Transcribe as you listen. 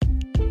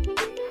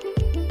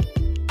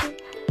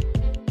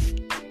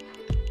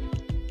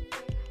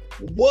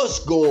What's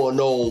going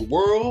on,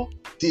 world?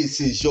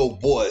 This is your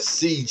boy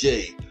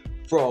CJ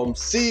from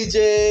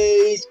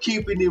CJ's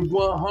Keeping It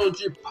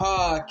 100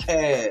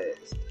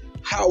 podcast.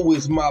 How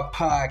is my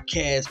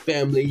podcast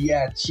family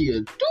out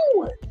here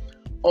doing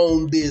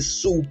on this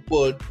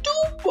super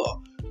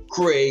duper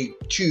great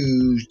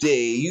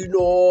Tuesday? You know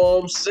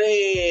what I'm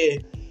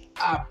saying?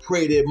 I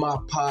pray that my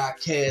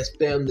podcast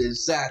family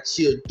is out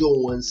here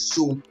doing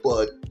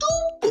super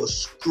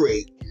duper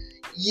great.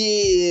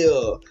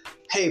 Yeah.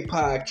 Hey,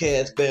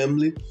 podcast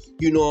family,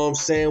 you know what I'm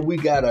saying? We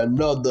got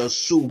another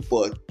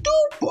super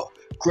duper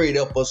great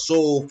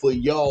episode for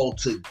y'all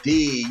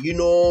today. You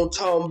know what I'm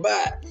talking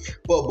about?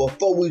 But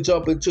before we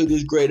jump into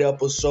this great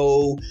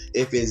episode,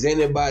 if there's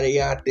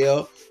anybody out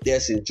there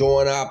that's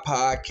enjoying our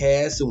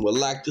podcast and would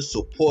like to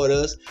support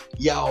us,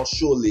 y'all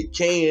surely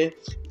can.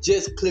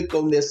 Just click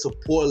on that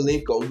support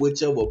link on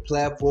whichever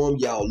platform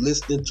y'all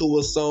listening to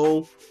us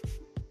on.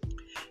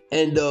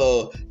 And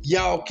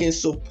y'all can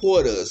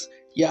support us.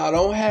 Y'all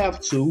don't have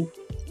to,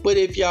 but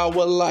if y'all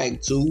would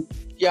like to,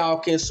 y'all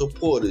can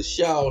support us.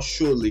 Y'all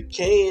surely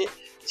can.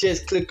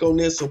 Just click on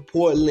this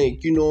support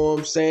link, you know what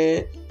I'm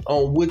saying,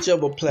 on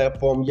whichever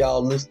platform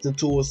y'all listening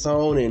to us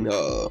on, and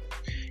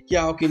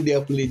y'all can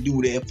definitely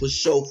do that for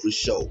sure.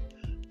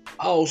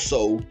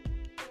 Also,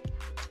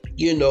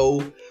 you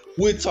know,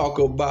 we talk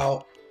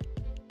about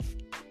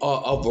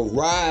a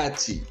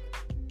variety.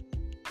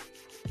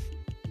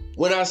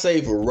 When I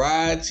say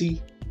variety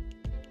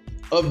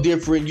of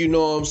different, you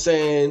know what I'm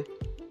saying,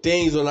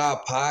 things on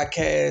our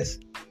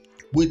podcast,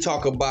 we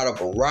talk about a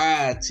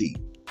variety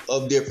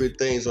of different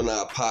things on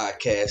our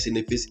podcast. And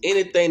if it's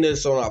anything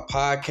that's on our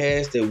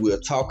podcast that we're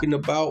talking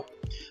about,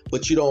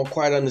 but you don't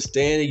quite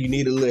understand it, you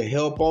need a little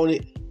help on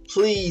it,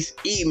 please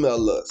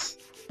email us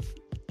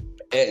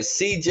at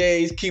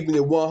CJ's Keeping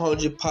It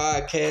 100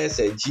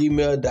 podcast at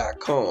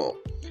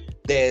gmail.com.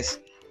 That's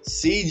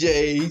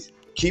CJ's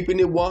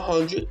Keeping It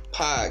 100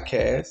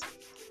 podcast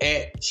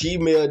at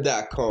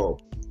gmail.com,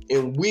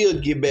 and we'll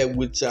get back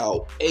with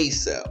y'all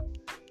ASAP.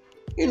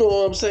 You know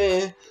what I'm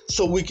saying?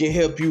 So we can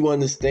help you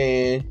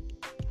understand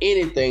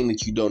anything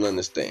that you don't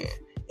understand.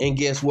 And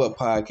guess what,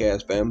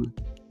 podcast family?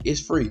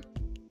 It's free.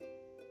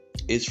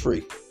 It's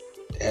free.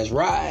 That's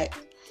right.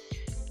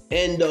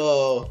 And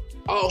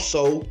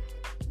also,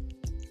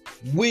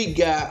 we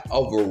got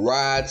a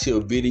variety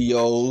of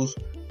videos,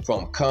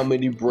 from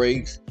comedy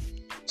breaks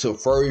to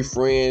furry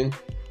friend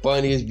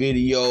funniest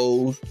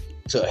videos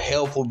to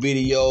helpful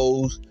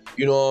videos.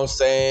 You know what I'm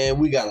saying?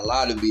 We got a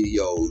lot of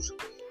videos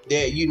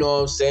that, you know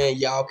what I'm saying,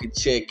 y'all can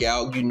check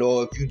out. You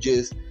know, if you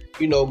just,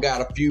 you know, got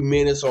a few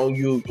minutes on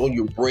your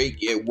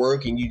break at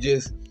work and you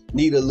just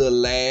need a little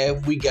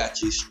laugh, we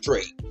got you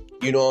straight.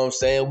 You know what I'm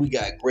saying? We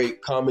got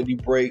great comedy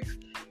breaks.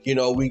 You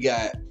know, we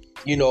got,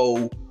 you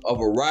know, a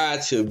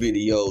variety of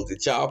videos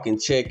that y'all can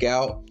check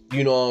out,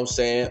 you know what I'm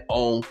saying,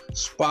 on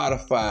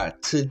Spotify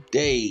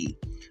today.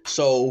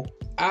 So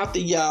after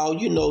y'all,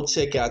 you know,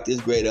 check out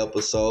this great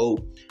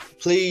episode,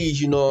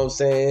 please, you know what I'm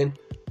saying,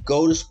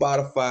 go to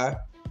Spotify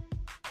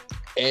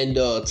and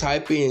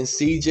type in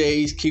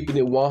CJ's Keeping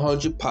It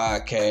 100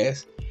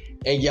 podcast,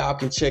 and y'all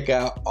can check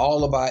out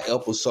all of our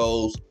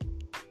episodes,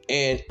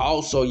 and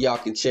also y'all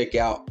can check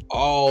out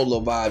all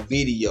of our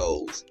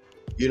videos.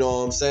 You know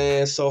what I'm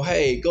saying? So,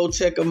 hey, go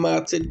check them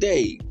out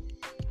today.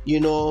 You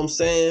know what I'm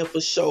saying?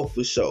 For sure.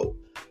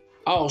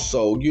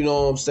 Also, you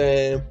know what I'm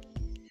saying?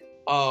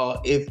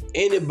 If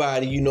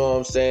anybody, you know what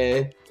I'm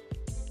saying,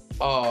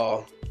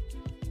 wanna,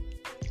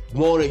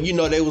 you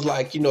know, they was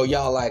like, you know,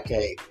 y'all like,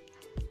 hey,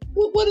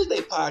 what is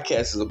their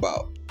podcast is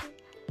about?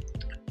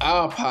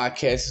 Our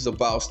podcast is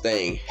about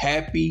staying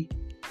happy,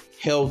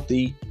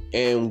 healthy,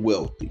 and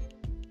wealthy.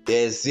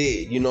 That's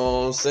it. You know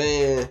what I'm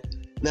saying?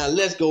 Now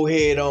let's go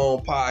ahead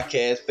on,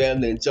 podcast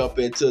family, and jump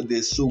into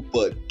this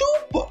super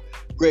duper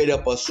great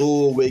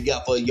episode we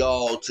got for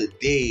y'all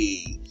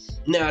today.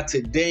 Now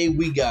today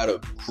we got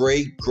a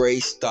great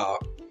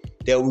stock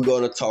that we're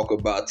going to talk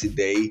about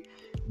today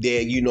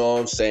that, you know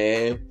what I'm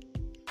saying,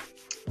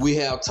 we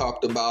have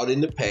talked about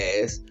in the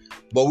past,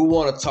 but we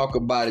want to talk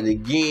about it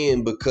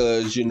again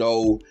because, you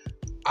know,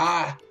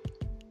 I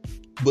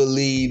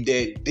believe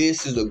that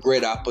this is a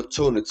great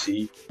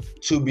opportunity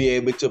to be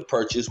able to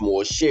purchase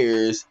more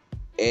shares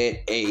at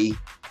a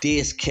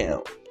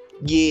discount.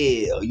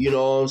 Yeah, you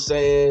know what I'm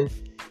saying?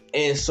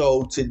 And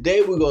so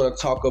today we're going to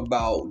talk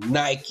about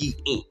Nike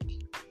Inc.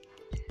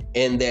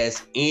 And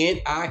that's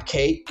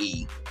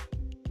Nike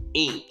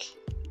Inc.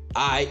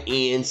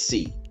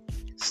 INC.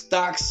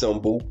 Stock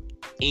symbol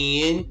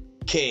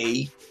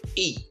NKE.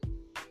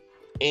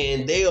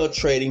 And they are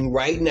trading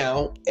right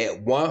now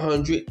at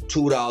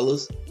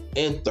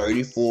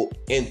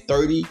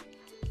 $102.34.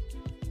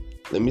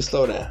 Let me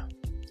slow down.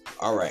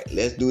 All right,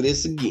 let's do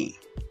this again.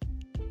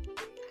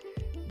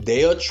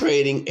 They are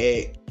trading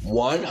at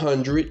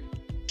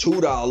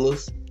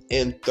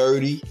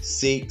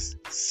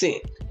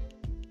 $102.36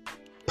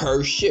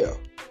 per share.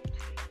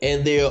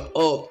 And they're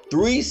up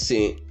 3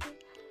 cents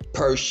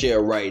per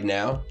share right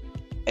now,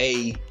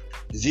 a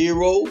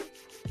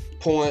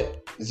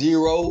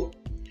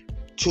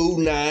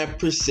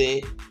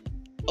 0.029%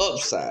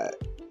 upside.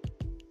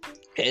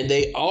 And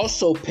they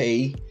also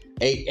pay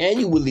an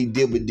annually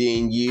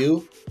dividend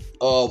yield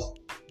of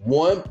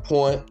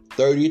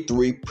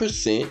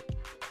 1.33%,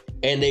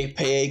 and they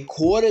pay a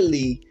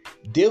quarterly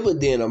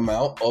dividend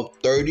amount of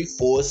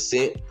 34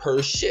 cents per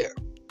share.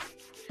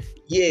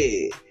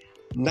 Yeah,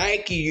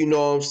 Nike, you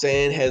know what I'm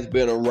saying, has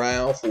been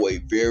around for a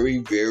very,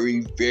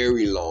 very,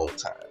 very long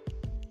time.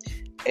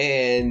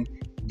 And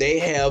they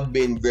have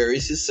been very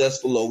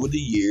successful over the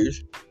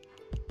years.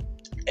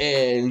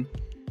 And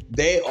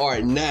they are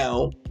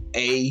now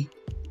a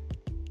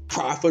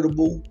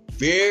profitable,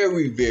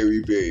 very,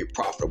 very, very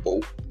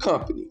profitable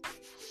company.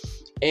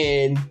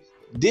 And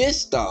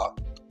this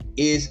stock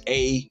is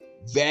a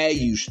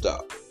value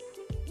stock.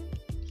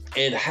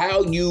 And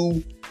how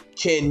you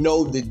can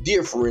know the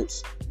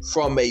difference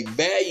from a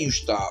value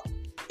stock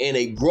and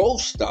a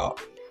growth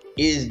stock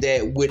is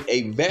that with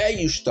a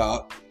value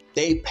stock,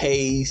 they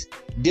pays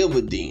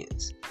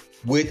dividends.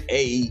 With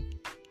a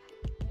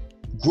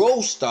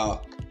growth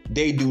stock,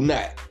 they do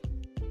not.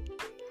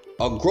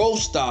 A growth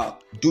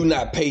stock do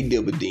not pay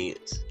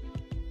dividends.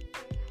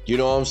 You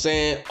know what I'm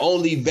saying?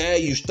 Only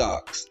value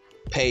stocks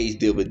pays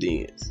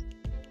dividends.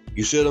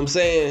 You see what I'm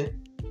saying?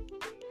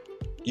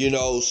 You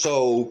know,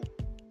 so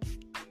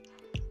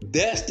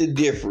that's the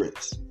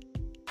difference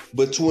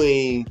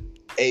between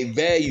a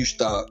value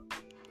stock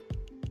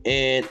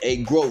and a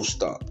growth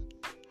stock.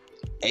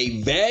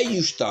 A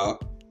value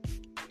stock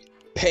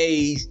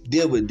pays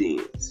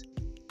dividends,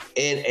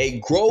 and a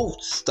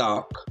growth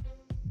stock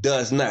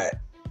does not.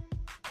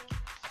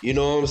 You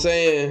know what I'm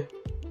saying?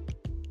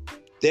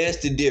 That's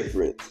the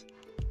difference.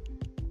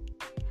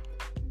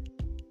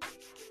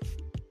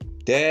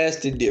 That's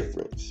the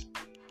difference.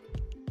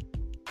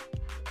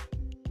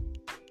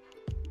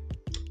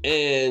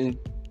 And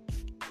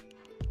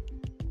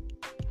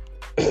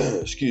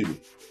excuse me.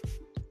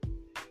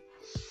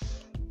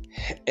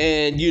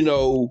 And you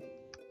know,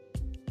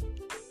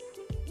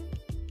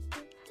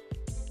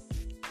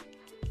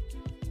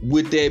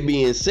 with that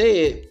being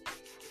said,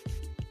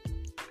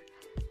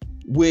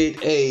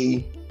 with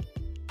a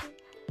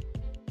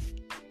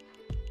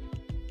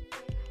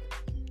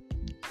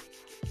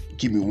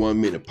give me 1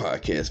 minute,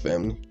 podcast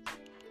family.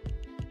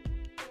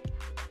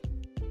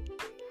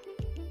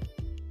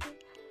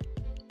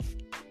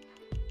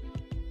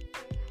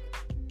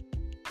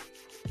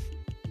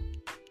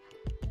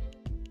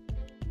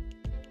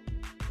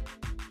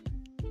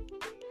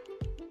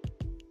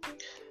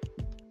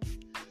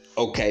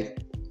 Okay.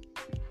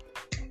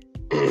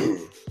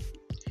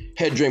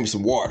 Had to drink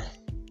some water.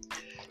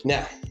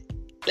 Now,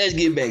 let's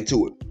get back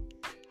to it.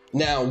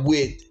 Now,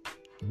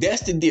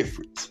 that's the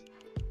difference.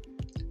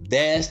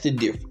 That's the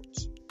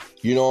difference.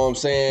 You know what I'm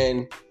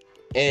saying?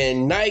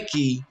 And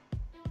Nike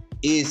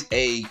is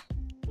a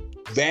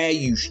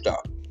value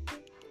stock.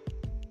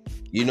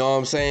 You know what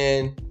I'm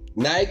saying?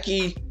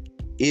 Nike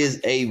is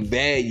a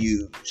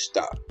value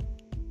stock.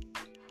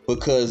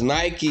 Because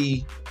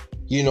Nike,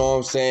 you know what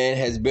I'm saying,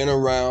 has been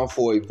around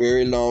for a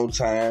very long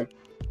time.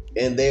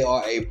 And they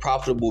are a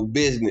profitable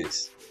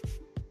business.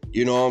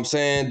 You know what I'm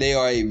saying? They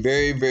are a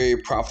very, very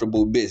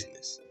profitable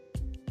business.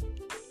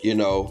 You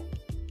know?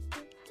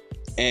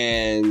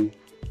 And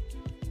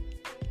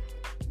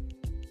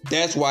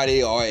that's why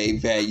they are a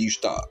value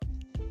stock.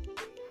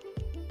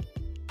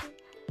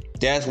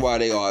 That's why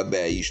they are a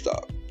value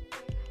stock.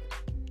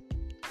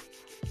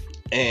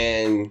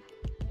 And,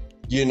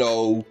 you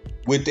know,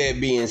 with that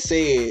being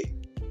said,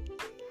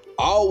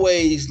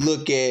 always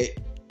look at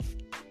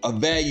a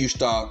value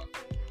stock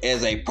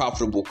as a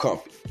profitable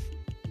company.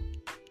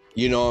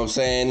 You know what I'm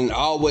saying? And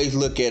always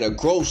look at a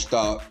growth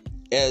stock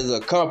as a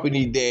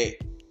company that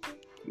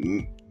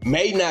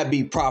may not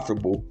be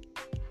profitable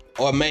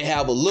or may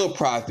have a little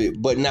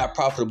profit, but not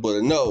profitable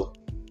enough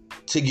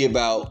to give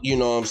out, you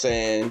know what I'm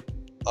saying,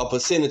 a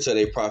percentage of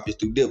their profits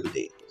through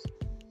dividends.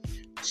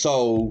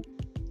 So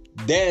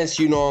that's,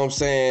 you know what I'm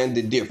saying,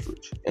 the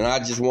difference. And I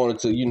just wanted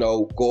to, you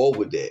know, go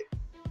over that.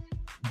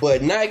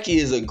 But Nike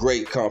is a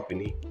great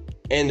company.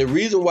 And the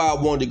reason why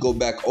I wanted to go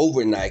back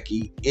over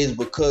Nike is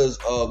because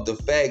of the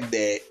fact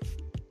that,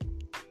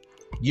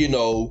 you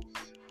know,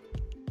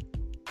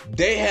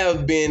 they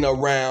have been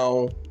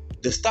around,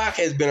 the stock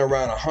has been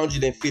around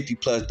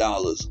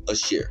 $150+ a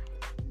share.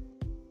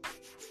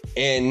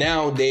 And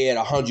now they're at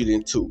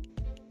 102.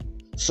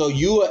 So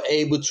you are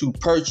able to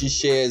purchase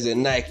shares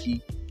in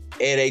Nike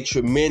at a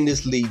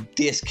tremendously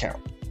discount.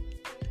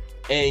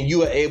 And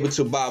you are able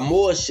to buy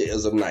more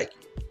shares of Nike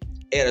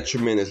at a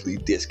tremendously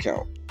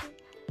discount.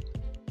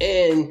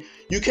 And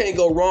you can't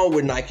go wrong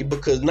with Nike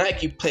because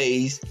Nike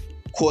pays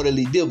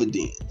quarterly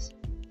dividends.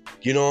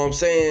 You know what I'm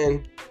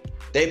saying?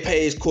 They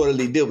pays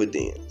quarterly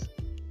dividends.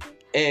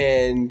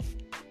 And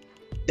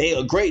they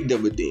are great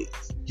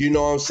dividends. You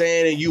know what I'm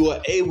saying? And you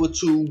are able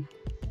to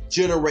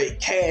generate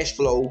cash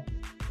flow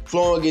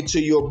flowing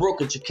into your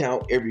brokerage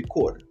account every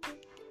quarter.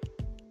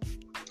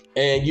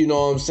 And you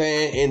know what I'm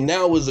saying? And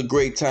now is a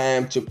great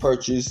time to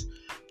purchase,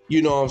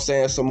 you know what I'm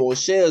saying, some more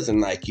shares in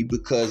Nike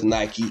because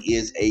Nike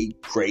is a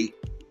great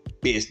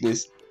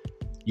business.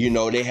 You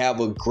know, they have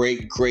a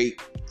great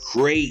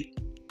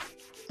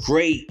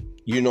great,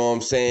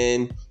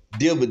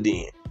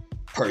 dividend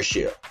per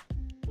share.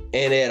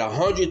 And at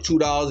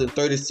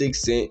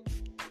 $102.36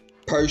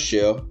 per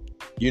share,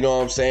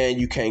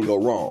 you can't go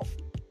wrong.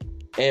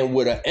 And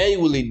with an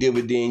annually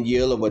dividend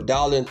yield of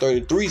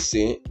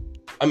 $1.33,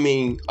 Let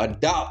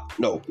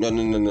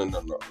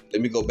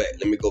me go back.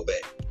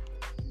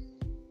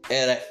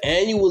 At an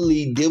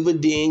annually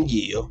dividend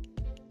yield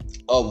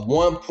of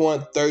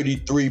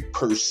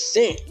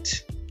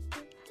 1.33%,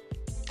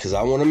 because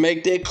I want to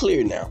make that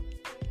clear now.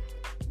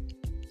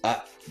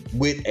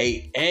 With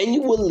a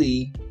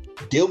annually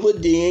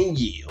dividend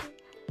yield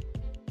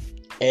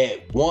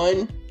at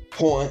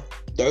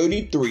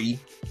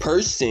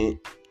 1.33%,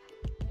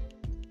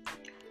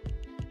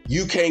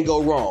 you can't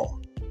go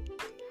wrong.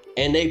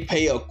 And they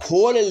pay a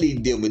quarterly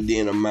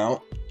dividend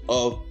amount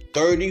of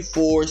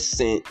 34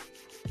 cents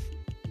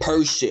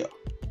per share.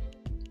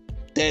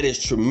 That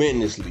is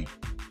tremendously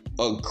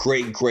a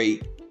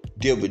great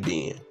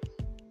dividend.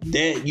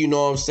 That, in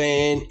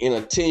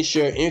a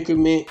 10-share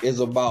increment is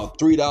about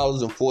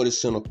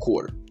 $3.40 a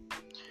quarter.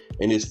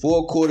 And it's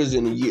 4 quarters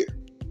in a year.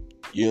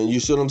 You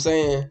see what I'm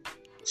saying?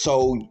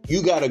 So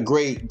you got a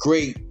great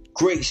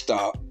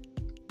stock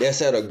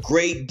that's at a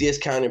great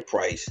discounted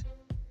price,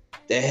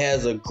 that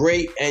has a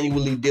great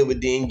annually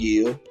dividend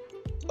yield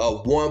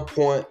of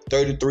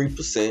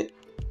 1.33%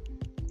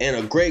 and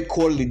a great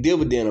quarterly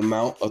dividend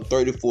amount of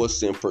 34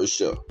 cents per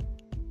share.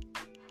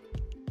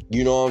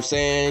 You know what I'm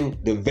saying?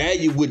 The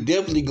value would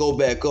definitely go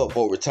back up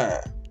over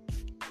time.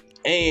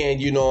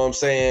 And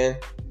the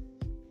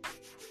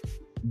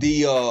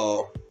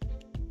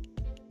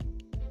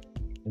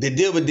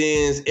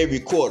dividends every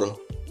quarter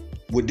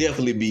would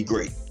definitely be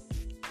great.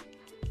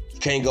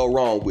 Can't go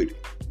wrong with it.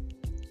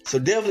 So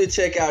definitely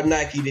check out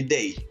Nike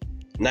today.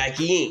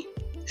 Nike Inc.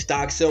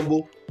 Stock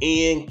symbol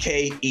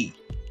NKE.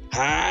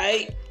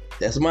 Alright?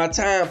 That's my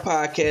time,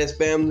 podcast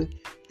family.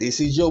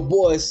 This is your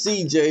boy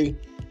CJ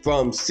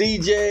from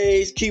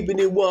CJ's Keeping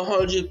It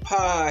 100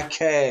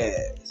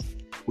 podcast.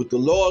 With the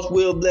Lord's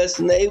will, bless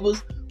the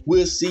neighbors.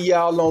 We'll see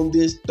y'all on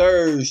this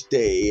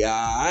Thursday.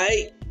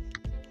 Alright?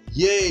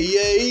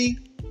 Yay.